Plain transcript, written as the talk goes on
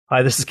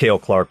Hi, this is Cale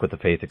Clark with The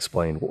Faith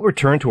Explained. We'll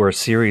return to our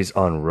series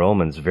on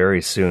Romans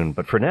very soon,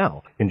 but for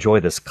now, enjoy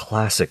this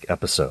classic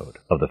episode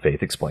of The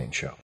Faith Explained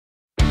show.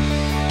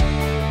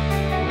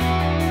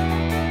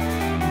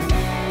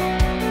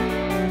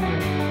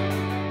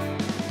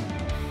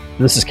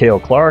 This is Cale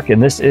Clark,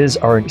 and this is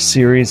our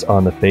series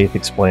on The Faith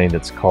Explained.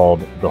 It's called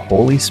The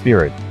Holy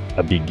Spirit,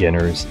 A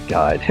Beginner's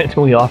Guide. And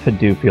we often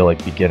do feel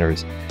like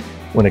beginners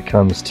when it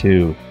comes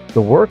to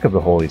the work of the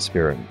Holy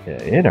Spirit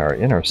in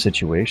our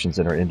situations,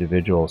 in our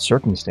individual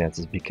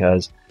circumstances,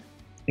 because,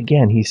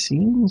 again, he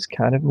seems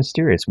kind of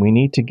mysterious. We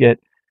need to get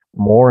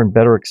more and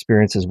better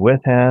experiences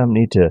with him,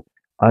 need to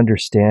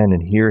understand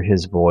and hear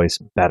his voice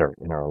better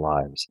in our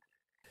lives.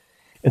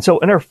 And so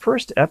in our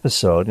first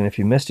episode, and if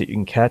you missed it, you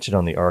can catch it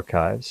on the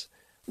archives,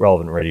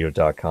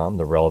 relevantradio.com,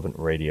 the Relevant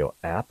Radio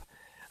app.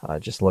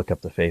 Just look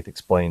up the Faith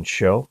Explained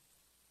show.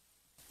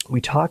 We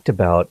talked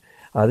about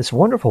this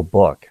wonderful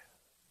book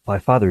by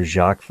Father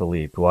Jacques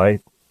Philippe, who I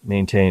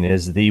maintain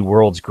is the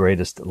world's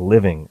greatest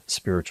living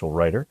spiritual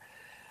writer.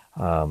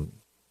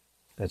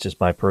 That's just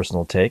my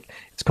personal take.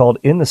 It's called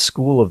In the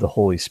School of the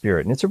Holy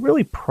Spirit, and it's a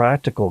really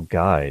practical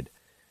guide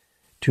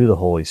to the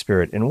Holy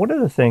Spirit. And one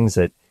of the things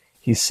that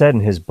he said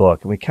in his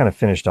book, and we kind of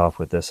finished off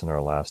with this in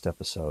our last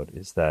episode,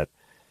 is that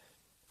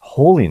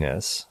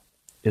holiness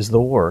is the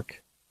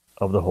work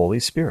of the Holy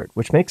Spirit,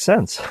 which makes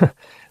sense.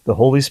 The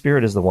Holy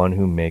Spirit is the one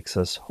who makes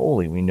us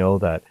holy. We know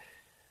that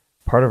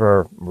part of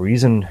our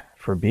reason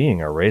for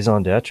being, our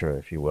raison d'etre,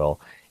 if you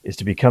will, is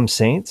to become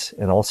saints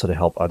and also to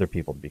help other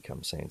people to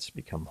become saints, to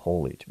become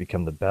holy, to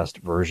become the best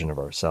version of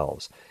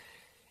ourselves.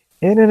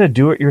 And in a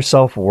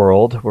do-it-yourself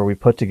world where we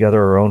put together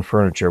our own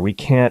furniture, we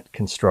can't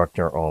construct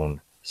our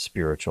own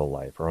spiritual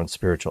life, our own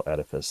spiritual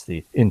edifice,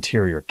 the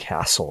interior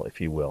castle,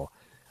 if you will,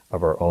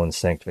 of our own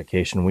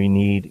sanctification. We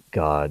need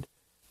God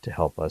to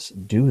help us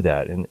do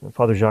that. And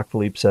Father Jacques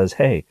Philippe says,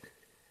 hey,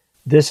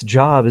 this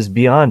job is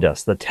beyond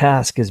us. The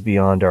task is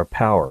beyond our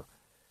power.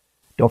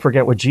 Don't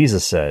forget what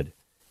Jesus said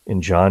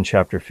in John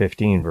chapter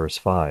 15, verse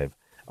 5.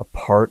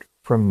 Apart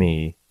from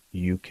me,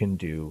 you can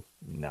do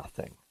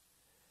nothing.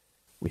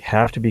 We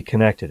have to be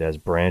connected as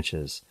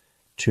branches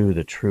to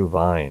the true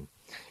vine.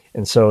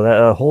 And so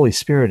the Holy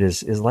Spirit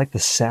is like the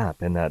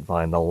sap in that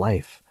vine, the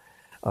life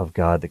of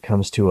God that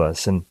comes to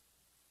us. And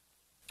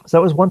so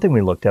that was one thing we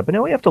looked at. But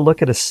now we have to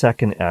look at a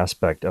second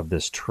aspect of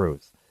this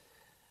truth,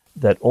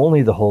 that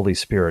only the Holy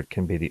Spirit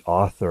can be the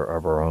author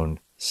of our own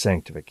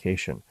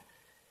sanctification.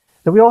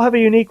 That we all have a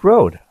unique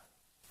road.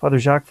 Father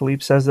Jacques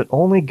Philippe says that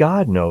only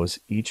God knows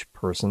each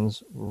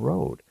person's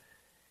road.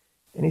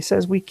 And he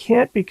says we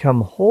can't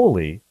become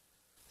holy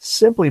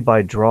simply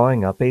by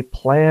drawing up a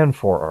plan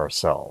for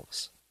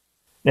ourselves.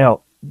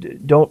 Now,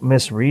 don't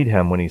misread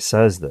him when he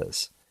says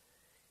this.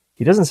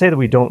 He doesn't say that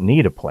we don't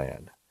need a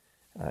plan.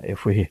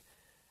 If we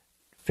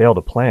fail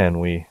to plan,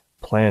 we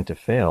plan to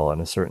fail in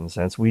a certain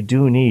sense. We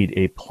do need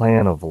a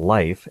plan of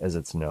life, as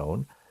it's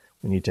known.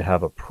 We need to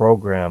have a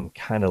program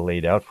kind of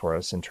laid out for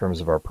us in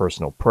terms of our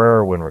personal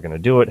prayer, when we're going to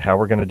do it, how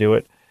we're going to do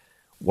it,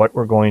 what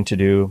we're going to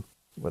do,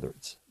 whether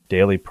it's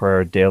daily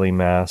prayer, daily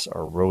mass,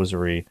 our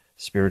rosary,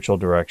 spiritual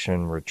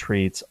direction,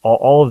 retreats.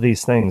 All of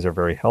these things are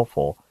very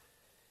helpful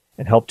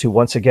and help to,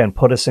 once again,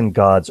 put us in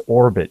God's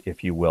orbit,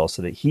 if you will,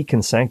 so that he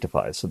can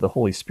sanctify us, so the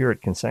Holy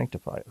Spirit can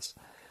sanctify us.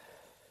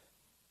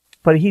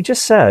 But he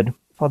just said,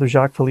 Father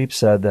Jacques Philippe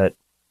said, that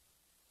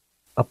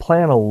a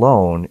plan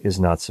alone is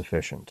not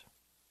sufficient.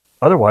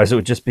 Otherwise, it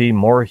would just be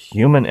more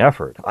human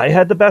effort. I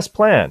had the best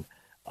plan.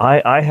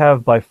 I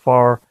have by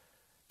far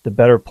the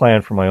better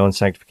plan for my own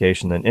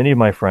sanctification than any of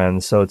my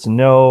friends, so it's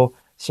no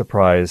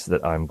surprise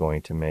that I'm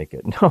going to make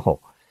it. No,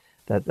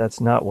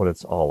 that's not what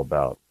it's all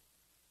about.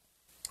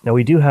 Now,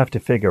 we do have to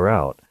figure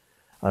out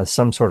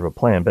some sort of a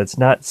plan, but it's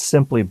not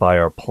simply by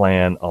our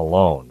plan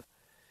alone.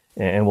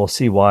 And we'll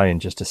see why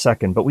in just a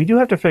second. But we do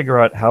have to figure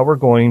out how we're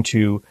going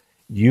to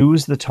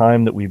use the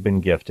time that we've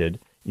been gifted,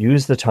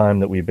 use the time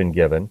that we've been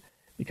given,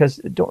 because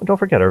don't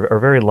forget, our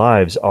very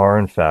lives are,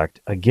 in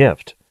fact, a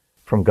gift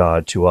from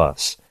God to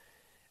us.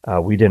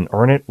 We didn't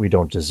earn it, we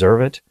don't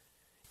deserve it,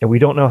 and we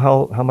don't know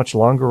how much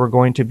longer we're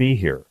going to be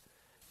here.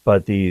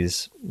 But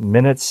these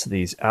minutes,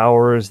 these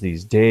hours,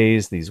 these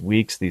days, these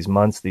weeks, these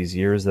months, these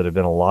years that have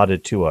been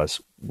allotted to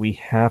us, we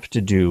have to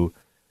do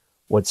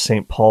what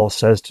St. Paul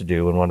says to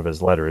do in one of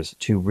his letters,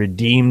 to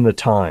redeem the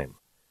time.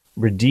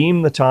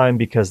 Redeem the time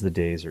because the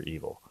days are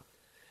evil.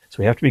 So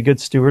we have to be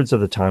good stewards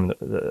of the time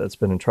that's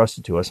been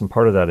entrusted to us, and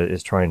part of that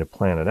is trying to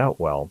plan it out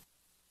well,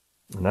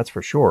 and that's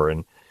for sure.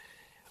 And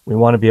we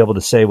want to be able to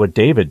say what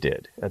David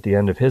did at the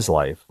end of his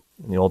life.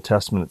 In the Old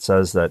Testament, it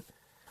says that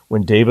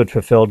when David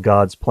fulfilled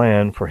God's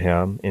plan for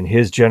him in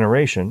his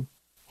generation,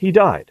 he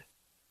died.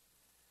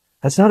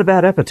 That's not a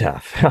bad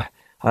epitaph.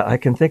 I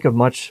can think of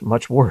much,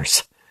 much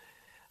worse.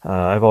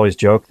 I've always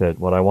joked that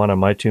what I want on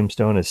my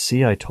tombstone is,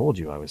 see, I told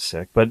you I was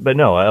sick. But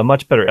no, a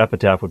much better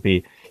epitaph would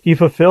be, he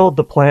fulfilled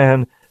the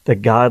plan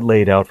that God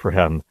laid out for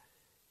him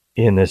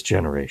in this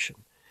generation.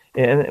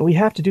 And we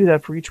have to do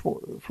that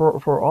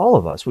for all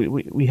of us.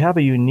 We have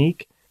a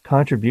unique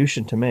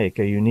contribution to make,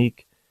 a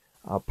unique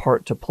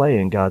part to play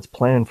in God's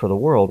plan for the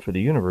world, for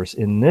the universe,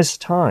 in this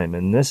time,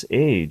 in this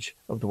age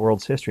of the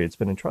world's history. It's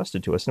been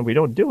entrusted to us, and if we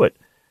don't do it,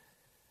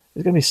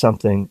 there's going to be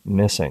something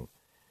missing.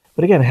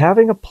 But again,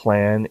 having a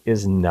plan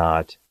is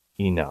not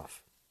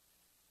enough.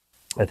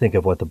 I think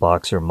of what the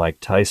boxer Mike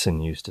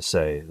Tyson used to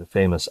say, the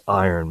famous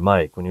Iron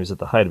Mike. When he was at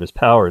the height of his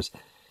powers,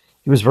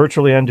 he was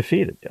virtually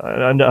undefeated,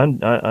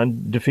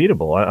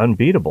 undefeatable,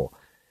 unbeatable.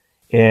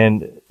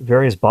 And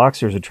various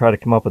boxers would try to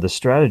come up with a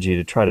strategy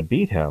to try to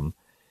beat him.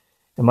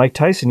 And Mike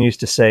Tyson used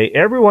to say,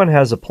 everyone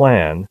has a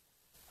plan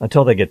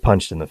until they get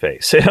punched in the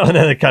face. And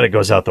then it kind of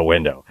goes out the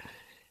window.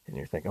 And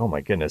you're thinking, oh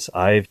my goodness,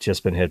 I've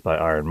just been hit by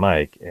Iron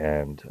Mike,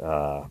 and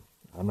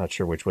I'm not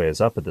sure which way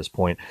is up at this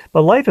point.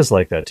 But life is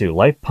like that too.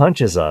 Life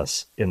punches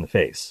us in the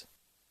face,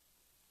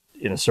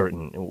 in a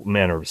certain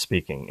manner of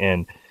speaking,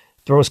 and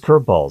throws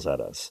curveballs at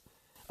us,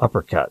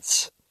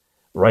 uppercuts,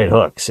 right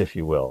hooks, if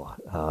you will,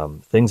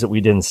 things that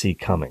we didn't see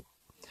coming,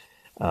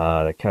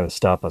 that kind of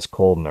stop us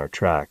cold in our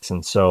tracks.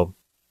 And so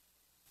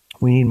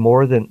we need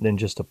more than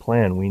just a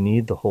plan. We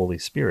need the Holy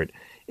Spirit.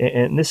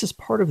 And this is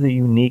part of the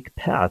unique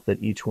path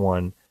that each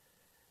one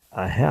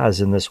has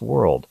in this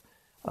world.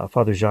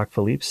 Father Jacques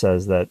Philippe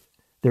says that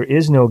there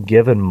is no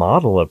given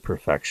model of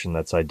perfection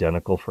that's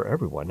identical for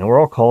everyone. Now, we're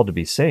all called to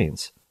be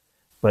saints,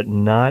 but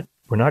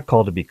we're not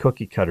called to be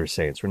cookie-cutter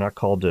saints. We're not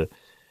called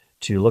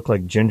to look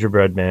like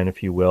gingerbread men,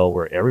 if you will,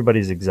 where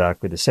everybody's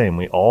exactly the same.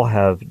 We all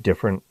have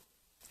different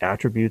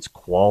attributes,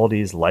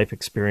 qualities, life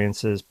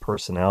experiences,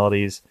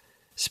 personalities,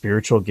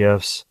 spiritual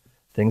gifts,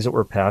 things that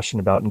we're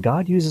passionate about, and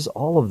God uses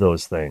all of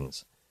those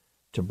things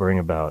to bring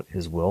about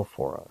his will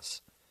for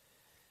us.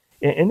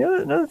 And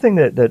another thing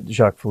that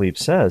Jacques Philippe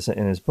says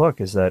in his book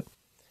is that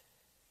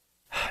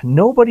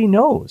nobody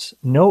knows,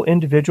 no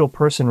individual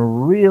person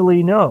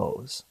really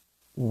knows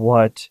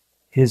what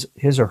his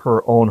or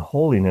her own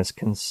holiness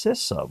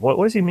consists of.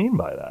 What does he mean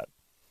by that?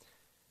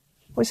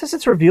 Well, he says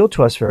it's revealed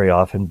to us very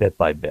often, bit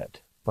by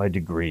bit, by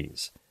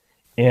degrees.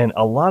 And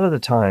a lot of the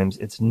times,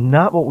 it's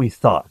not what we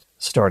thought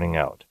starting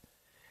out.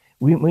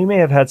 We may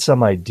have had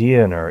some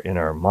idea in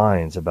our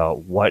minds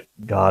about what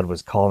God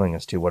was calling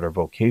us to, what our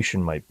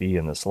vocation might be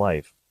in this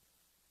life,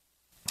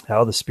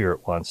 how the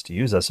Spirit wants to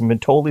use us, and been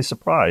totally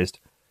surprised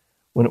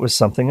when it was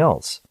something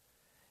else.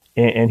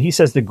 And he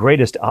says the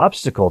greatest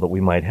obstacle that we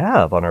might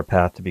have on our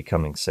path to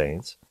becoming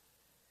saints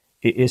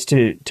is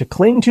to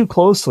cling too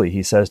closely,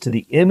 he says, to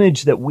the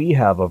image that we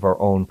have of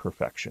our own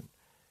perfection.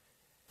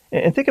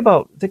 And think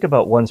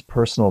about one's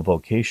personal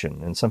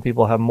vocation, and some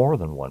people have more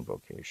than one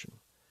vocation.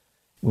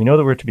 We know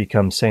that we're to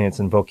become saints,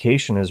 and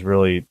vocation is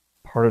really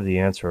part of the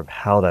answer of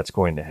how that's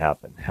going to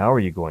happen. How are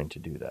you going to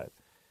do that?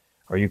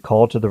 Are you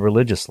called to the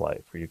religious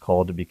life? Are you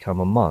called to become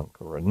a monk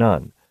or a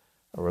nun,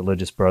 a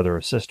religious brother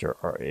or sister?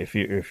 Or if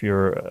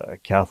you're a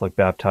Catholic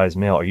baptized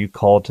male, are you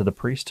called to the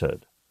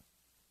priesthood?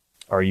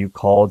 Are you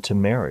called to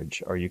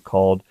marriage? Are you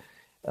called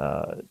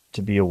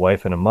to be a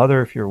wife and a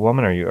mother if you're a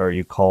woman? Are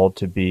you called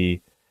to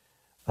be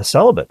a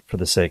celibate for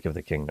the sake of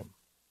the kingdom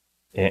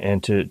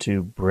and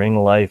to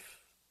bring life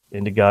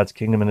into God's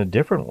kingdom in a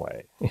different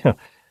way?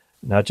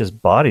 Not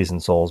just bodies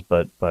and souls,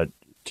 but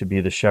to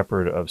be the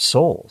shepherd of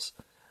souls.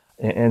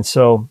 And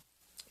so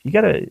you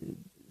got to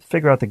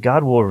figure out that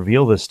God will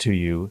reveal this to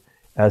you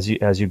as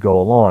you go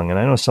along. And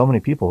I know so many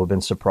people who have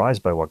been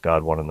surprised by what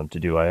God wanted them to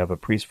do. I have a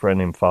priest friend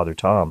named Father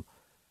Tom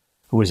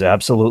who was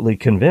absolutely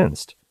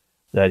convinced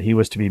that he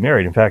was to be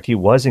married. In fact, he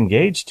was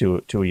engaged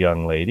to a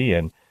young lady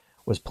and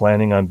was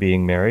planning on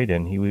being married.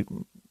 And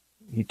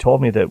he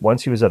told me that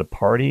once he was at a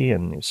party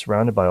and he was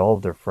surrounded by all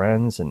of their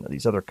friends and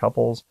these other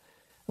couples,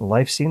 and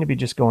life seemed to be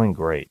just going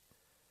great.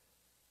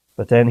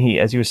 But then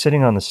as he was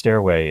sitting on the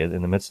stairway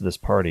in the midst of this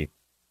party,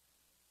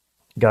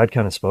 God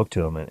kind of spoke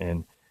to him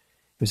and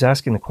he was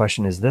asking the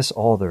question, is this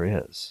all there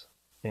is?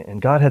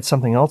 And God had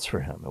something else for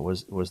him. It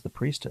was the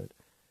priesthood.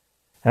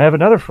 And I have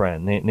another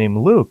friend named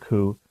Luke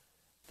who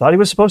thought he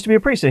was supposed to be a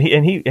priest,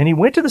 and he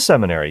went to the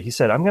seminary. He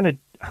said, I'm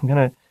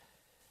gonna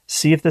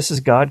see if this is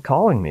God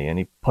calling me. And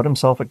he put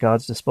himself at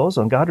God's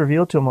disposal. And God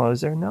revealed to him while I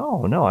was there,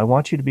 no, I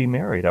want you to be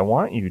married. I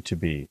want you to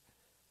be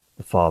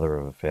the father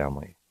of a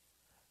family.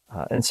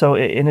 And so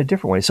in a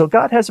different way. So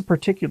God has a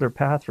particular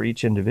path for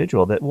each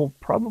individual that will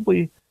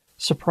probably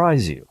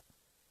surprise you.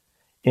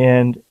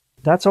 And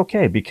that's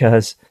okay,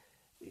 because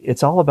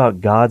it's all about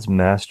God's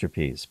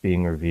masterpiece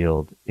being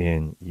revealed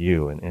in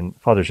you. And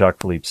Father Jacques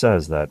Philippe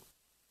says that,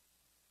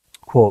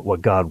 quote,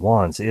 what God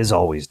wants is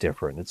always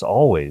different. It's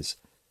always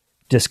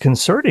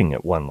disconcerting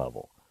at one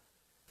level.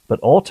 But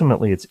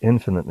ultimately, it's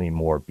infinitely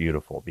more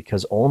beautiful,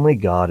 because only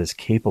God is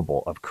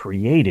capable of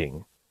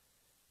creating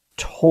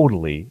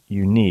totally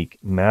unique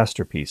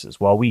masterpieces,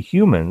 while we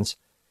humans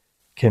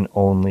can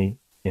only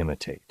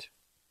imitate.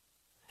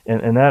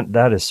 And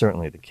that is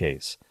certainly the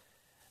case.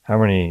 How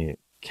many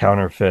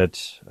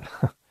counterfeit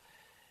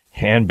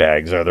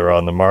handbags are there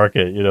on the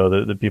market,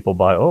 that people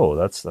buy? Oh,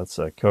 that's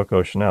a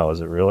Coco Chanel. Is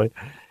it really?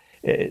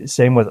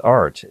 Same with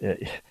art.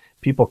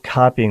 People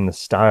copying the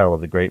style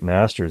of the great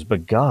masters,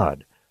 but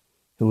God,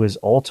 who is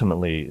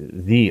ultimately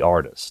the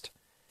artist,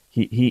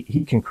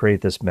 He can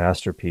create this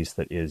masterpiece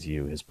that is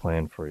you, his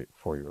plan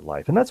for your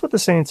life. And that's what the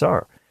saints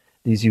are.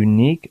 These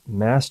unique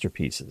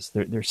masterpieces.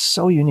 They're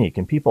so unique,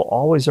 and people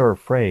always are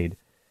afraid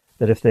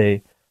that if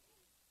they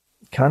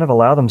kind of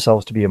allow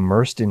themselves to be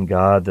immersed in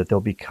God, that they'll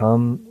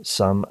become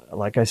some,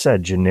 like I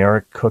said,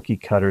 generic cookie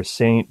cutter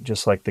saint,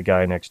 just like the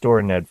guy next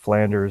door, Ned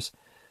Flanders.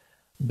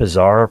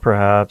 Bizarre,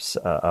 perhaps,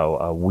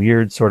 a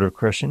weird sort of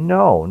Christian.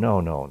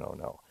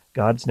 No.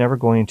 God's never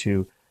going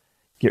to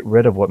get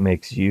rid of what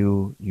makes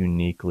you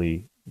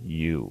uniquely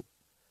you.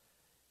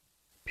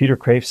 Peter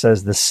Kreeft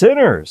says, the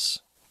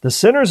sinners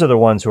are the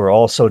ones who are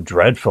all so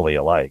dreadfully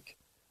alike.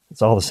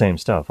 It's all the same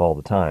stuff all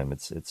the time.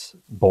 It's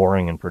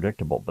boring and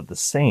predictable, but the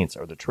saints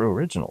are the true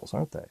originals,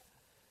 aren't they?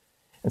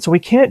 And so we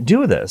can't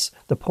do this.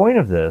 The point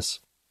of this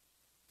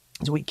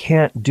is we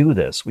can't do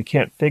this. We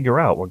can't figure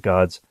out what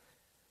God's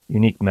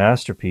unique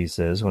masterpiece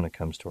is when it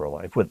comes to our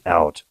life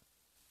without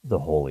the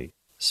Holy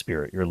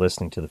Spirit. You're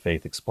listening to The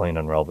Faith Explained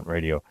on Relevant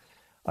Radio.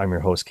 I'm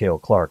your host, Cale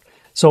Clark.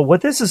 So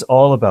what this is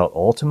all about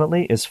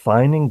ultimately is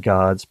finding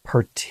God's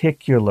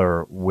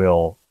particular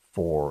will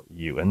for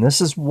you. And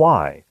this is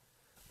why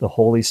the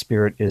Holy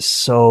Spirit is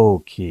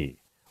so key.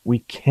 We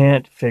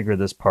can't figure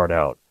this part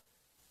out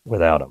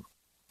without him.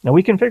 Now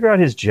we can figure out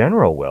his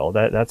general will.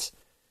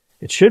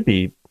 It should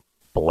be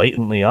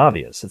blatantly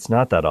obvious. It's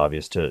not that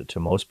obvious to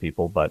most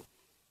people, but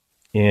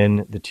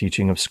in the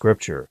teaching of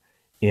Scripture,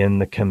 in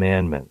the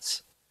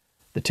commandments.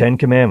 The 10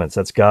 Commandments,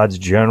 that's God's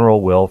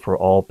general will for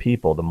all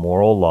people, the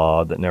moral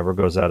law that never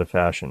goes out of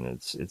fashion.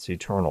 It's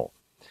eternal.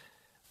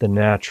 The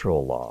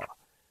natural law,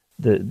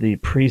 the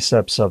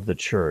precepts of the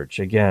church,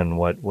 again,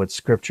 what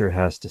Scripture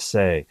has to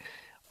say.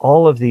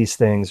 All of these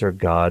things are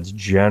God's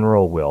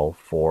general will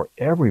for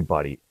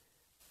everybody.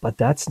 But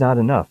that's not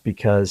enough,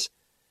 because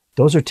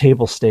those are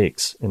table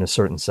stakes in a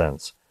certain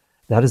sense.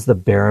 That is the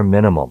bare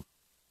minimum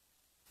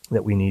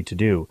that we need to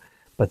do.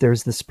 But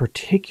there's this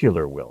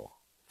particular will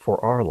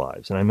for our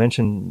lives. And I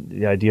mentioned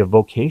the idea of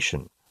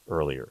vocation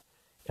earlier.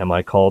 Am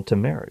I called to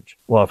marriage?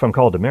 Well, if I'm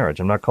called to marriage,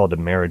 I'm not called to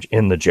marriage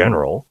in the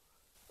general.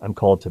 I'm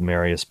called to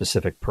marry a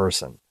specific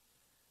person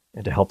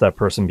and to help that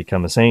person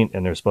become a saint,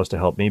 and they're supposed to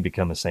help me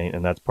become a saint,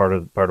 and that's part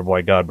of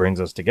why God brings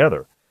us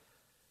together.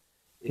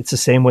 It's the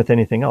same with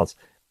anything else.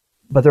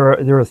 But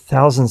there are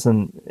thousands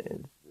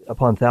and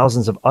upon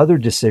thousands of other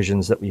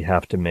decisions that we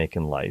have to make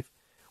in life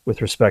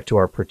with respect to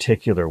our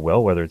particular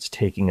will, whether it's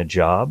taking a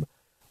job,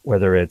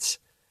 whether it's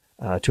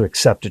to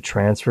accept a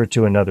transfer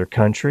to another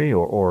country,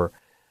 or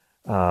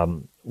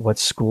what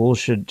school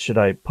should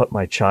I put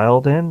my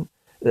child in.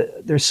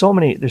 There's so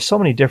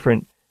many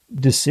different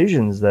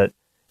decisions that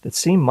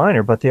seem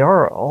minor, but they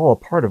are all a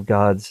part of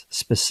God's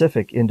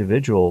specific,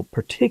 individual,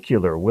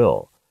 particular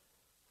will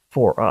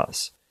for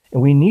us.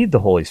 And we need the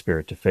Holy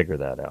Spirit to figure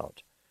that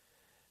out.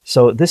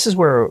 So this is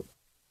where,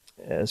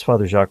 as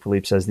Father Jacques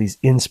Philippe says, these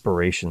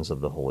inspirations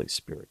of the Holy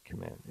Spirit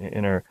come in.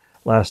 In our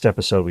last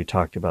episode, we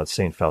talked about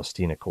St.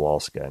 Faustina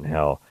Kowalska and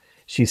how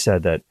she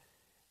said that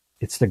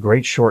it's the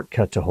great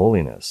shortcut to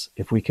holiness.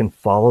 If we can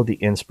follow the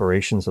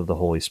inspirations of the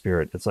Holy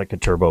Spirit, it's like a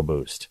turbo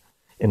boost,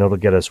 and it'll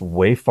get us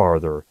way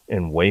farther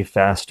and way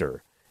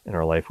faster in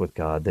our life with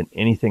God than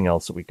anything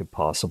else that we could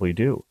possibly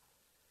do.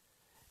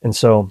 And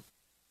so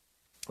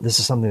this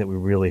is something that we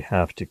really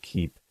have to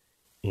keep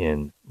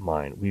in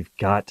mind. We've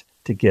got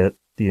to get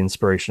the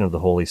inspiration of the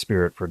Holy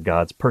Spirit for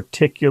God's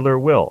particular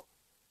will,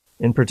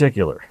 in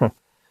particular.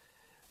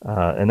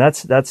 And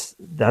that's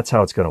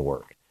how it's going to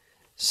work.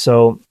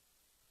 So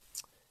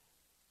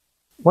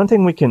one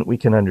thing we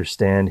can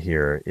understand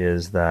here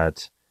is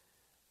that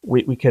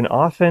we can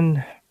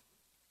often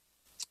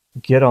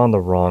get on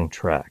the wrong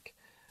track.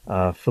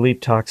 Philippe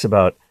talks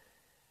about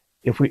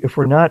if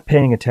we're not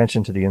paying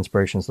attention to the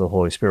inspirations of the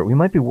Holy Spirit, we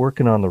might be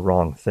working on the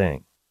wrong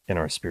thing in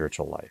our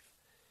spiritual life,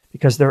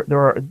 because there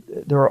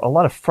are a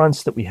lot of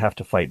fronts that we have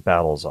to fight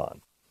battles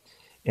on,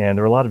 and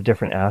there are a lot of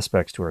different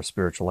aspects to our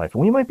spiritual life.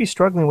 And we might be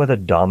struggling with a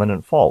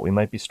dominant fault. We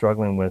might be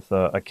struggling with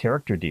a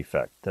character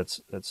defect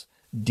that's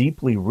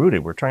deeply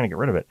rooted. We're trying to get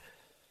rid of it.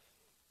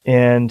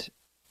 And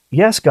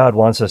yes, God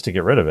wants us to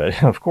get rid of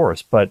it, of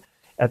course, but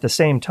at the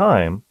same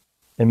time,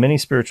 and many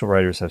spiritual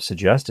writers have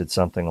suggested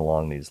something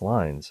along these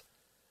lines,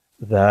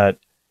 that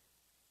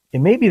it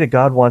may be that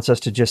God wants us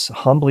to just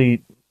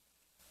humbly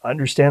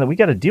understand that we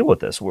got to deal with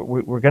this.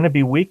 We're going to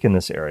be weak in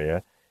this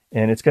area,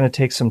 and it's going to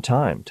take some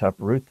time to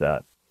uproot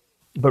that.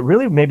 But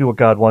really, maybe what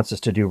God wants us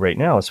to do right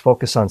now is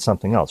focus on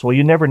something else. Well,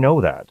 you never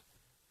know that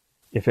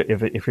if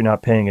you're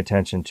not paying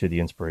attention to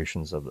the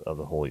inspirations of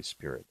the Holy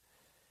Spirit.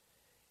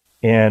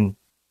 And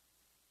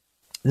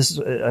this is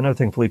another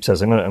thing Philippe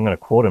says. I'm going to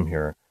quote him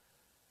here.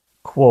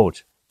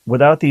 Quote,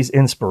 "Without these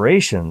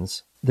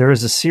inspirations, there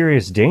is a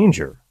serious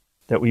danger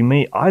that we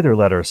may either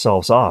let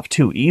ourselves off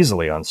too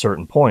easily on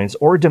certain points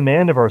or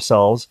demand of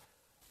ourselves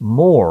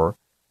more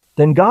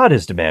than God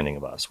is demanding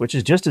of us, which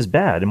is just as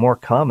bad and more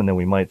common than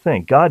we might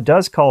think. God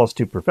does call us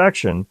to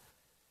perfection,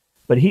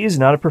 but he is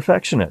not a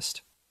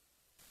perfectionist.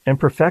 And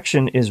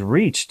perfection is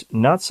reached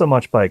not so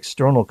much by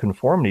external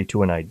conformity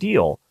to an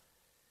ideal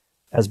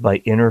as by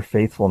inner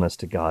faithfulness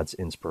to God's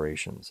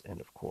inspirations." End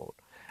of quote.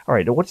 All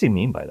right, what does he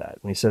mean by that?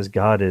 When he says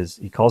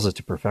he calls us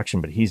to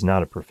perfection, but he's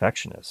not a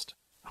perfectionist.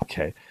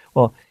 Okay,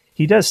 well,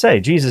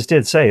 Jesus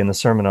did say in the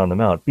Sermon on the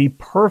Mount, be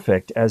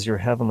perfect as your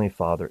heavenly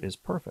Father is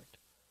perfect.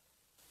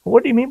 Well,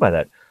 what do you mean by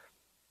that?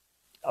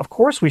 Of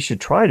course, we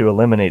should try to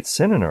eliminate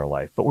sin in our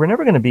life, but we're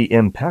never going to be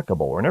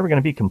impeccable. We're never going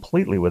to be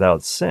completely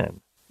without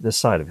sin this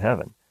side of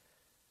heaven.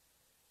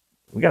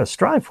 We got to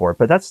strive for it,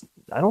 but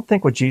I don't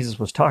think what Jesus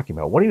was talking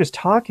about. What he was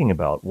talking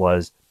about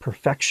was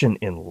perfection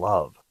in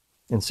love.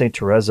 And St.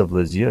 Therese of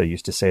Lisieux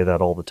used to say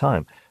that all the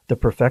time. The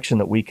perfection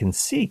that we can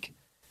seek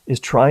is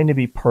trying to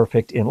be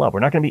perfect in love. We're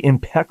not going to be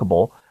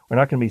impeccable. We're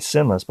not going to be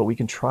sinless, but we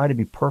can try to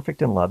be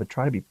perfect in love and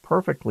try to be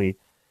perfectly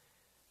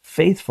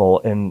faithful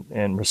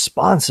and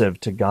responsive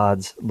to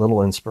God's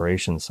little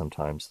inspirations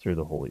sometimes through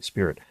the Holy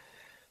Spirit.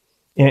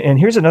 And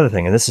here's another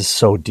thing, and this is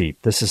so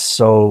deep. This is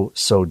so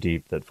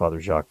deep that Father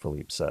Jacques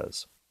Philippe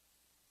says.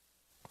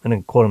 And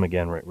then quote him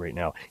again right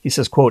now. He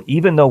says, quote,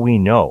 even though we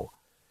know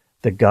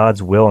that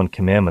God's will and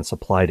commandments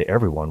apply to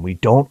everyone, we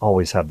don't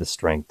always have the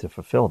strength to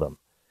fulfill them.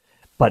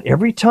 But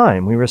every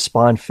time we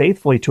respond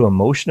faithfully to a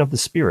motion of the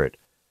Spirit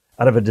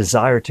out of a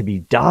desire to be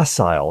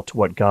docile to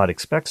what God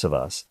expects of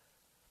us,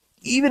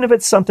 even if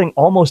it's something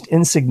almost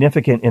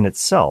insignificant in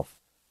itself,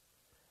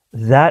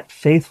 that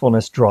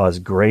faithfulness draws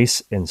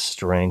grace and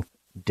strength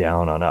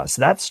down on us.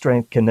 That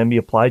strength can then be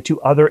applied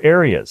to other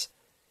areas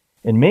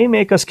and may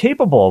make us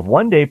capable of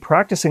one day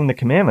practicing the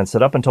commandments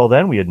that up until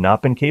then we had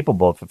not been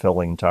capable of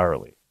fulfilling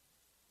entirely.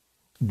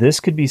 This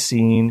could be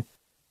seen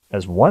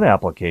as one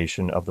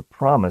application of the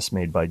promise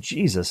made by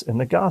Jesus in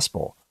the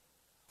gospel.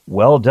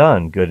 Well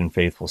done, good and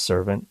faithful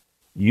servant.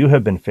 You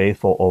have been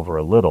faithful over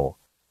a little.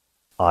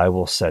 I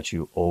will set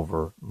you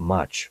over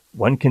much.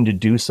 One can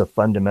deduce a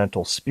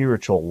fundamental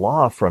spiritual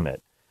law from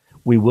it.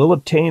 We will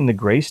obtain the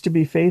grace to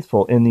be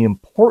faithful in the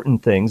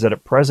important things that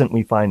at present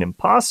we find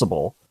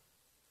impossible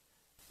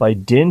by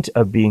dint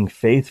of being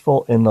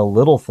faithful in the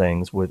little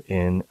things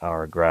within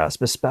our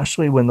grasp,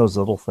 especially when those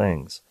little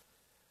things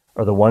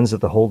are the ones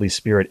that the Holy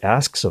Spirit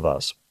asks of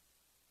us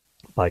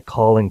by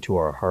calling to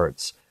our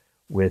hearts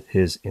with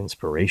his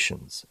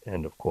inspirations.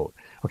 End of quote.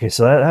 Okay,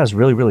 so that is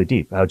really, really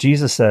deep. How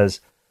Jesus says,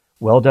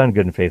 well done,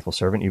 good and faithful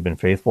servant. You've been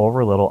faithful over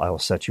a little. I will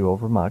set you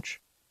over much.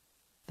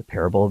 The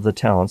parable of the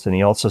talents. And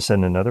he also said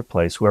in another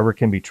place, whoever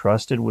can be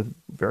trusted with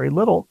very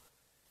little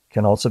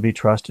can also be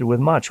trusted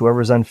with much.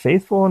 Whoever is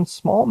unfaithful in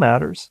small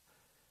matters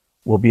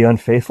will be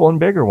unfaithful in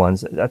bigger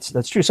ones.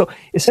 That's true. So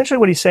essentially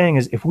what he's saying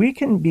is if we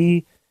can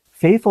be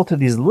faithful to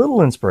these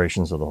little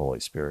inspirations of the Holy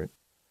Spirit,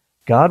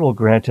 God will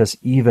grant us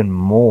even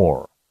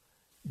more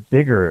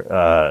bigger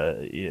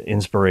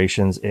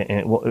inspirations.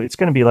 And it's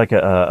going to be like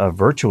a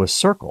virtuous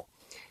circle.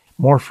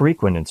 More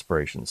frequent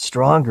inspirations,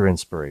 stronger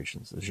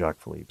inspirations, as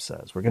Jacques Philippe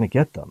says. We're going to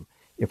get them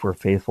if we're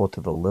faithful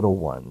to the little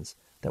ones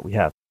that we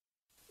have.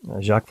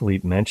 Jacques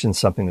Philippe mentions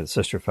something that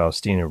Sister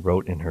Faustina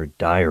wrote in her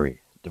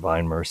diary,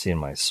 Divine Mercy in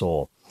My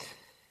Soul.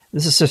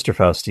 This is Sister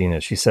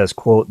Faustina. She says,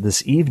 quote,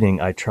 this evening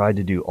I tried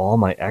to do all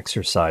my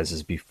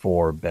exercises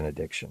before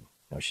benediction.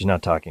 Now, she's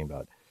not talking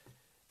about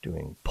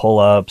doing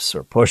pull-ups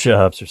or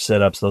push-ups or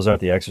sit-ups. Those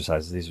aren't the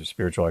exercises. These are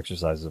spiritual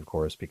exercises, of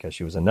course, because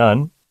she was a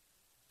nun.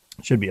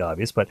 Should be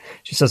obvious, but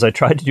she says, I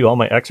tried to do all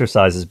my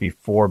exercises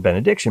before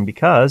benediction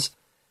because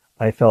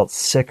I felt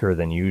sicker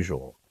than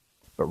usual.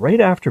 But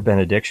right after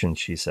benediction,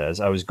 she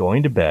says, I was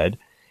going to bed,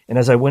 and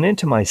as I went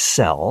into my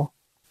cell,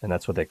 and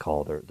that's what they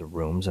call the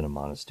rooms in a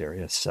monastery,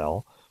 a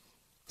cell,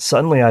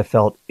 suddenly I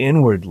felt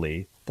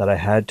inwardly that I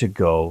had to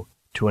go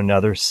to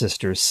another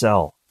sister's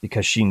cell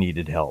because she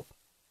needed help.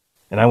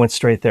 And I went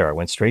straight there. I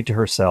went straight to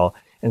her cell,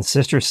 and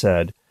Sister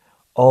said,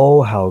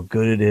 oh, how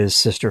good it is,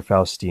 Sister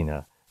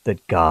Faustina,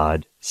 that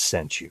God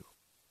sent you.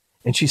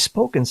 And she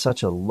spoke in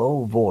such a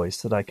low voice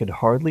that I could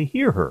hardly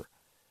hear her.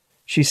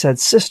 She said,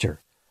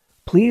 Sister,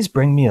 please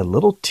bring me a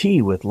little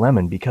tea with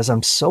lemon because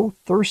I'm so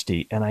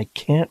thirsty and I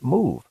can't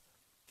move.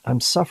 I'm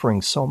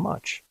suffering so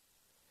much.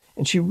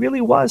 And she really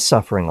was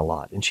suffering a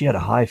lot, and she had a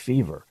high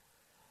fever.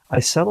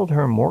 I settled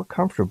her more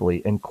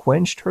comfortably and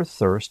quenched her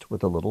thirst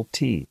with a little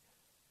tea.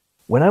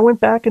 When I went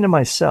back into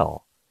my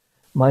cell,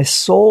 my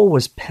soul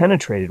was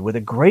penetrated with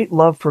a great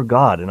love for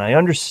God, and I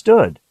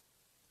understood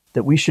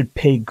that we should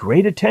pay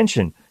great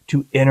attention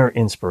to inner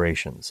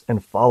inspirations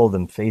and follow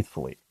them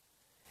faithfully.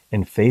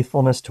 And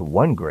faithfulness to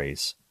one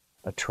grace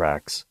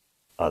attracts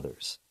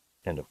others.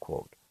 End of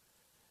quote.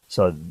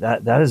 So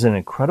that is an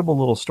incredible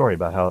little story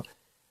about how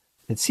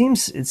it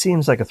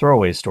seems like a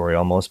throwaway story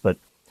almost, but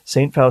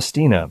Saint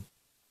Faustina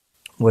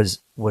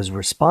was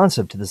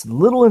responsive to this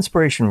little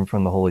inspiration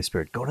from the Holy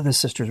Spirit. Go to this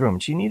sister's room.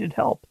 And she needed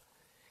help.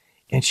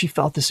 And she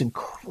felt this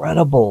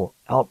incredible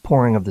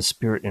outpouring of the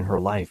Spirit in her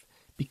life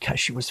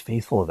because she was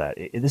faithful to that.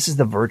 This is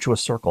the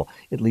virtuous circle.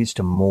 It leads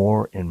to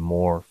more and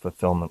more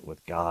fulfillment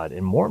with God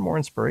and more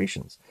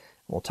inspirations.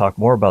 We'll talk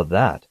more about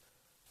that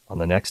on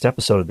the next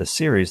episode of the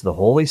series, The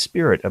Holy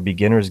Spirit, A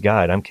Beginner's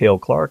Guide. I'm Cale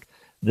Clark.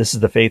 This is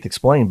The Faith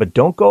Explained, but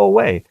don't go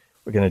away.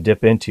 We're going to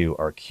dip into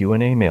our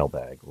Q&A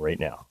mailbag right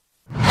now.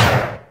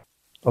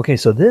 Okay,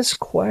 so this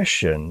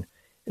question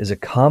is a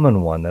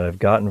common one that I've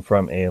gotten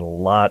from a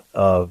lot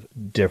of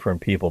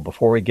different people.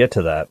 Before we get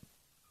to that,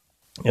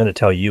 I'm going to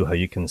tell you how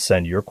you can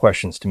send your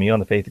questions to me on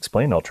the Faith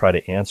Explained. I'll try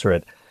to answer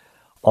it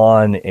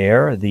on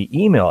air. The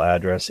email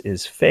address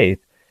is faith,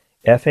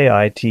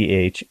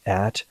 F-A-I-T-H,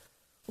 at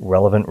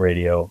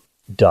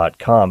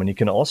relevantradio.com. And you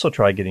can also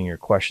try getting your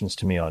questions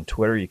to me on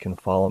Twitter. You can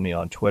follow me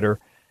on Twitter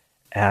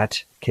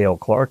at Cale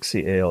Clark,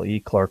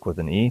 C-A-L-E, Clark with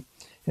an E,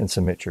 and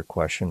submit your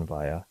question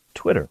via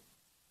Twitter.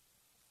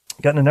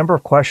 Gotten a number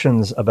of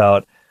questions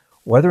about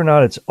whether or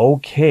not it's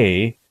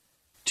okay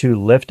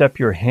to lift up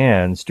your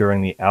hands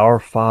during the Our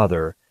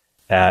Father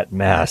at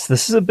Mass.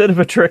 This is a bit of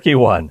a tricky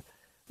one.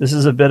 And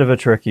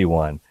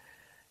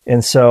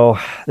so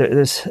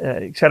there's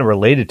kind of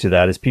related to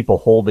that is people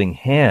holding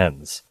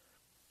hands,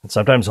 and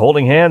sometimes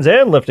holding hands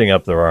and lifting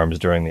up their arms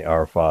during the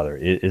Our Father.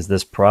 Is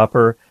this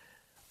proper?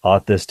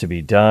 Ought this to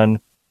be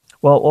done?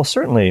 Well,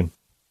 certainly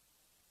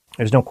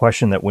there's no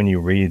question that when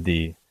you read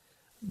the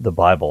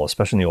Bible,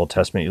 especially in the Old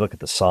Testament, you look at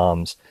the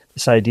Psalms,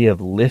 this idea of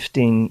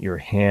lifting your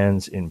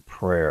hands in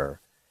prayer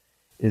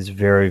is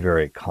very,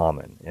 very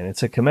common. And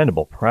it's a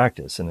commendable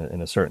practice in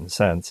a certain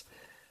sense.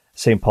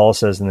 St. Paul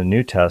says in the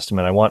New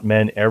Testament, I want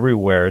men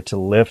everywhere to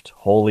lift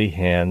holy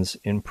hands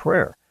in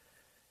prayer.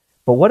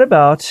 But what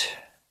about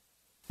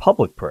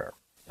public prayer?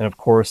 And of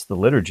course, the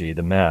liturgy,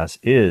 the Mass,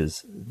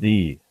 is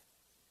the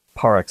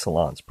par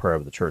excellence prayer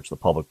of the church, the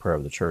public prayer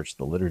of the church,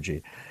 the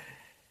liturgy.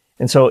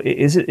 And so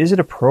is it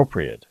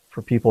appropriate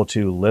for people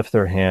to lift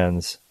their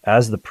hands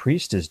as the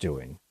priest is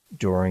doing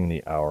during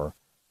the Our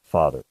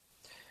Father?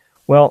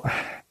 Well,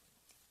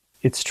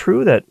 it's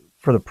true that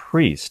for the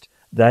priest,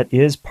 that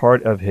is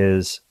part of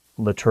his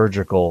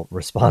liturgical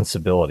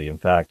responsibility. In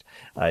fact,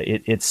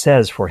 it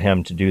says for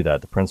him to do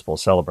that, the principal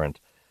celebrant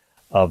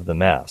of the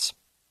Mass.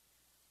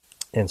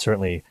 And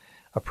certainly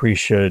a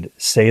priest should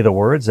say the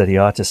words that he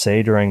ought to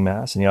say during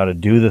Mass, and he ought to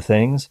do the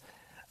things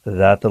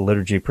that the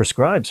liturgy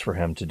prescribes for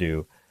him to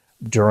do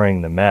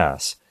during the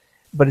Mass.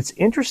 But it's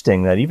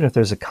interesting that even if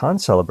there's a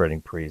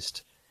con-celebrating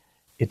priest,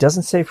 it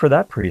doesn't say for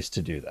that priest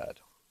to do that,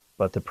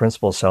 but the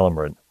principal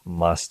celebrant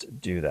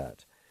must do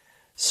that.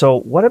 So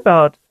what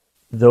about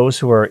those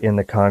who are in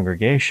the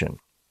congregation?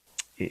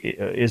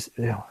 This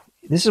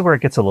is where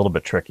it gets a little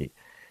bit tricky.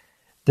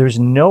 There's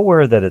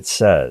nowhere that it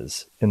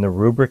says in the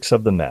rubrics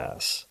of the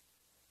Mass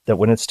that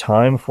when it's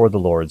time for the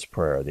Lord's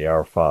Prayer, the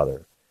Our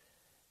Father,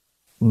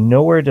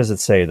 nowhere does it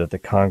say that the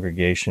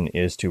congregation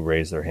is to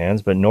raise their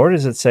hands, but nor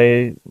does it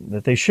say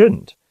that they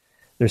shouldn't.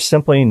 There's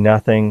simply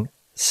nothing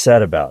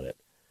said about it.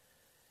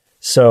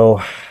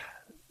 So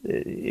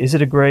is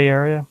it a gray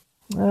area?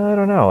 I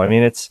don't know. I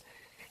mean, it's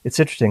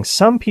interesting.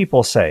 Some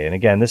people say, and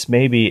again, this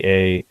may be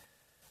a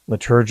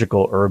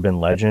liturgical urban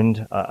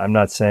legend. I'm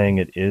not saying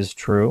it is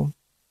true,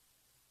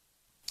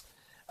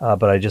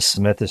 but I just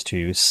submit this to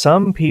you.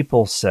 Some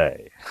people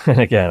say, and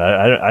again,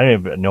 I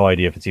have no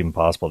idea if it's even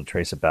possible to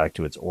trace it back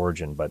to its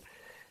origin, but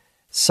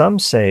some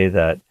say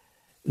that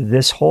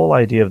this whole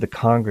idea of the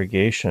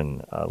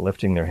congregation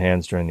lifting their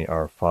hands during the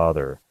Our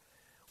Father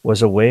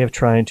was a way of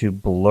trying to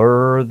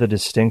blur the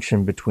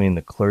distinction between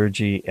the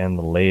clergy and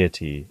the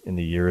laity in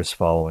the years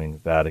following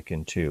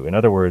Vatican II. In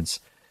other words,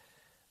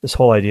 this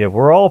whole idea of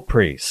we're all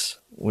priests.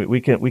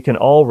 We can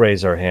all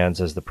raise our hands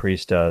as the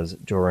priest does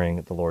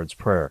during the Lord's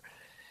Prayer.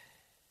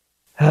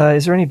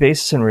 Is there any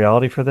basis in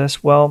reality for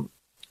this? Well,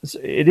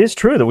 it is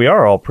true that we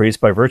are all priests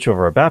by virtue of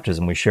our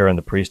baptism. We share in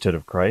the priesthood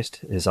of Christ,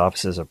 his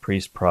offices of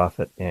priest,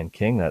 prophet, and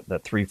king,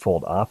 that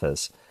threefold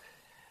office.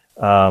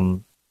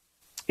 And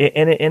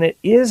it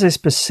is a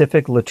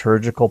specific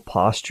liturgical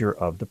posture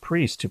of the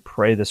priest to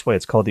pray this way.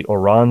 It's called the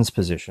orans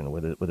position,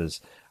 with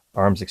his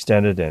arms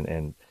extended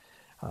and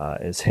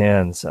his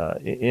hands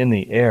in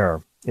the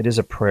air. It is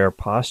a prayer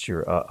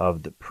posture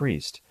of the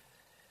priest.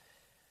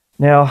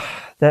 Now,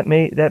 that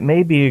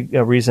may be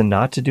a reason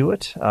not to do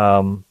it.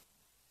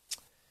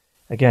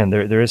 Again,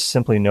 there is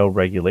simply no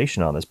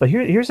regulation on this. But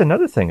here's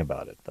another thing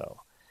about it,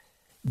 though.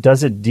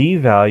 Does it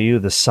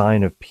devalue the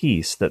sign of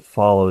peace that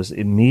follows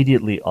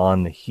immediately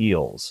on the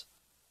heels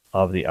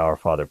of the Our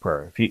Father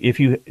prayer? If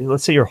you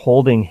let's say you're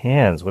holding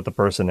hands with the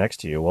person next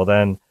to you, well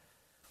then,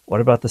 what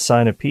about the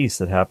sign of peace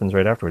that happens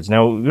right afterwards?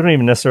 Now, we don't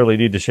even necessarily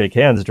need to shake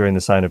hands during the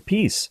sign of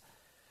peace.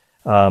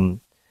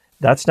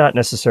 That's not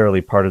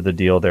necessarily part of the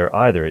deal there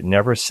either. It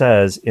never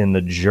says in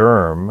the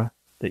germ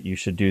that you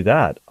should do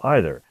that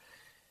either.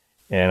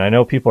 And I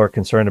know people are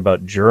concerned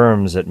about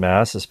germs at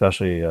Mass,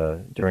 especially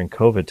during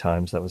COVID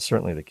times. That was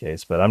certainly the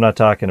case. But I'm not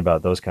talking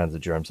about those kinds of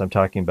germs. I'm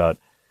talking about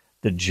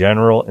the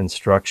general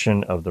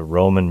instruction of the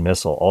Roman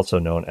Missal, also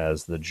known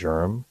as the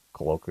germ,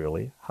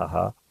 colloquially.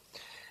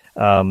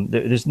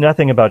 There's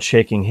nothing about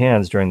shaking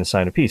hands during the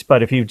sign of peace.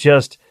 But if you've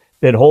just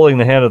been holding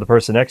the hand of the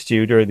person next to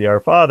you during the Our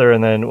Father,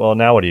 and then, well,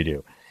 now what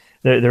do?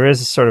 There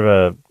is sort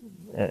of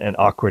an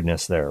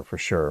awkwardness there for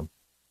sure.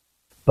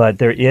 But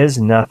there is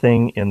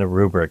nothing in the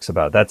rubrics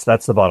about it.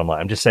 That's the bottom line.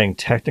 I'm just saying,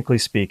 technically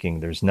speaking,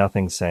 there's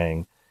nothing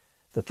saying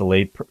that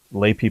the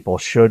lay people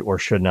should or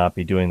should not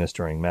be doing this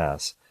during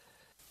Mass.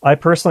 I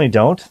personally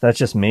don't. That's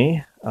just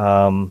me.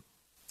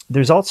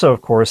 There's also,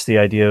 of course, the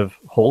idea of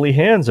holy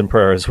hands in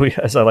prayer.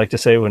 As I like to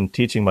say when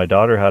teaching my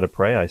daughter how to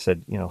pray, I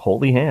said,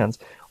 holy hands,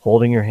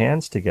 holding your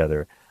hands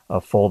together,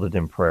 folded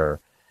in prayer.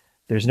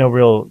 There's no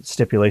real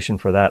stipulation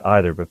for that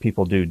either, but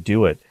people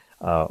do it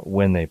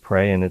when they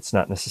pray, and it's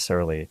not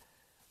necessarily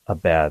a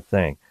bad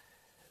thing.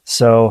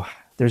 So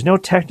there's no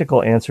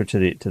technical answer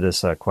to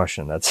this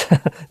question.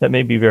 That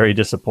may be very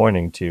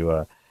disappointing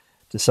to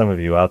some of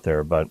you out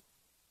there, but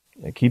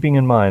keeping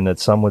in mind that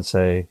some would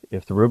say,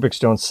 if the rubrics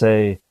don't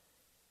say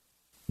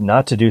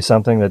not to do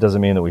something, that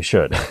doesn't mean that we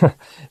should.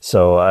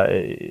 So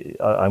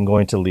I'm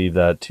going to leave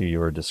that to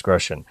your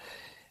discretion.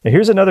 Now,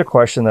 here's another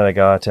question that I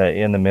got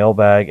in the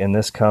mailbag, and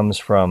this comes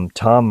from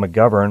Tom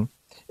McGovern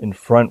in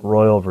Front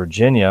Royal,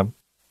 Virginia.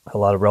 A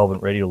lot of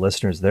Relevant Radio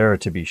listeners there,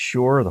 to be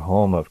sure, the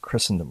home of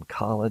Christendom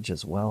College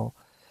as well.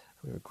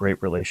 We have a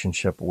great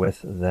relationship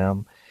with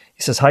them.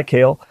 He says, "Hi,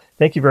 Cale.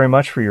 Thank you very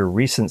much for your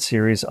recent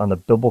series on the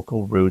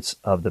biblical roots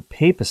of the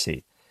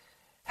papacy.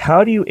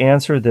 How do you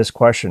answer this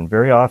question?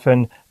 Very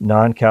often,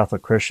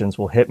 non-Catholic Christians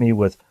will hit me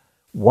with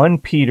 1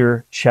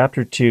 Peter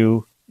chapter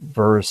 2,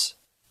 verse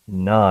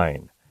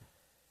 9.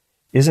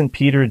 Isn't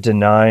Peter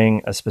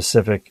denying a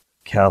specific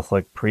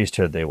Catholic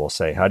priesthood, they will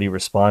say. How do you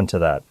respond to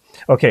that?"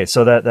 Okay,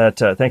 so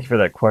thank you for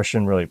that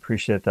question. Really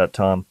appreciate that,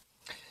 Tom.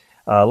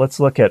 Let's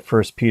look at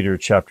 1 Peter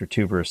chapter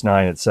 2, verse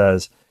 9. It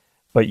says,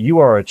 "But you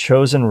are a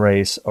chosen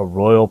race, a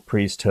royal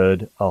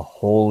priesthood, a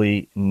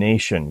holy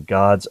nation,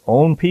 God's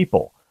own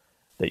people,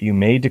 that you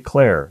may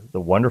declare the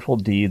wonderful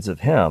deeds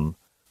of him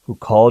who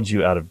called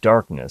you out of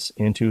darkness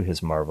into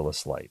his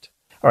marvelous light."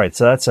 All right,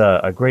 so that's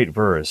a great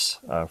verse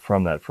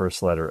from that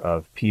first letter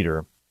of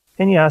Peter.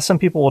 And yeah, some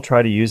people will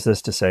try to use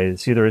this to say,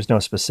 see, there is no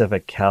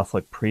specific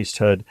Catholic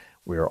priesthood.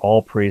 We are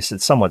all priests.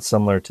 It's somewhat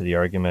similar to the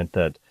argument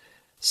that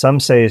some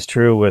say is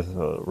true with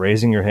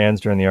raising your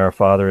hands during the Our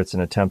Father. It's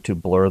an attempt to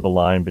blur the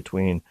line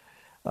between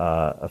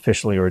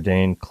officially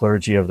ordained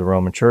clergy of the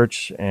Roman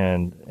Church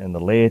and the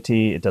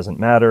laity. It doesn't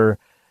matter.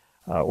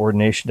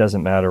 Ordination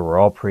doesn't matter. We're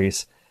all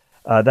priests.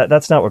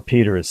 That's not what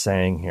Peter is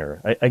saying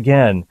here.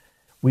 Again,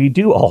 we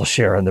do all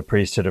share in the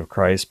priesthood of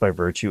Christ by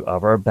virtue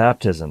of our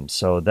baptism.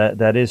 So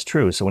that is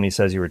true. So when he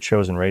says you were a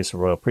chosen race, a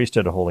royal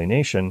priesthood, a holy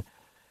nation,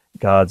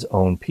 God's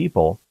own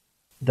people,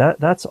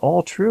 that's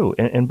all true.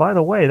 And by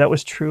the way, that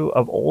was true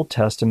of Old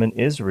Testament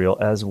Israel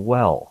as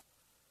well.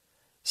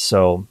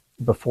 So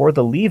before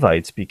the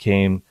Levites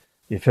became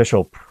the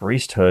official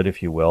priesthood,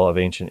 if you will, of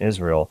ancient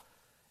Israel,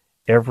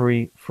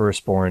 every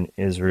firstborn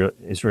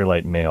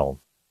Israelite male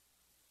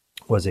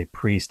was a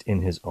priest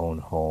in his own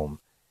home,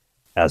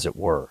 as it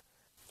were.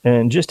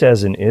 And just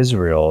as in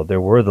Israel, there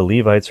were the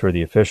Levites who were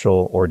the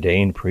official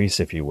ordained priests,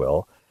 if you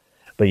will,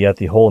 but yet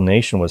the whole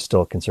nation was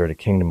still considered a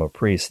kingdom of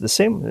priests. The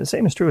same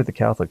is true with the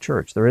Catholic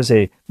Church. There is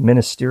a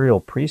ministerial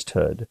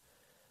priesthood,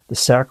 the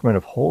sacrament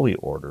of holy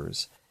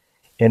orders,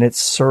 and it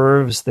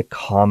serves the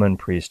common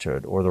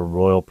priesthood or the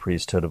royal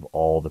priesthood of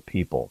all the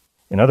people.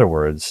 In other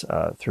words,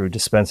 through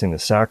dispensing the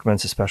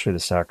sacraments, especially the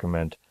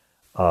sacrament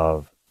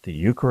of the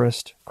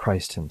Eucharist,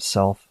 Christ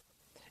himself,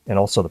 and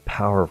also the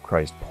power of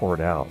Christ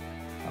poured out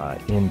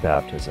in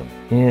baptism,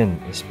 in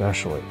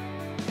especially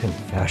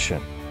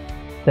confession.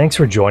 Thanks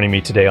for joining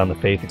me today on The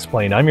Faith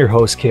Explained. I'm your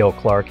host, Cale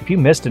Clark. If you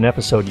missed an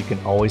episode, you can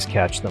always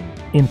catch them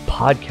in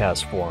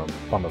podcast form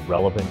on the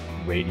Relevant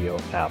Radio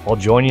app. I'll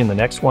join you in the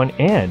next one,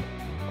 and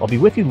I'll be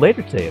with you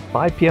later today at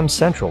 5 p.m.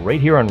 Central,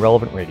 right here on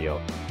Relevant Radio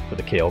for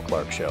The Cale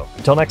Clark Show.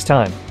 Until next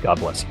time, God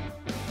bless you.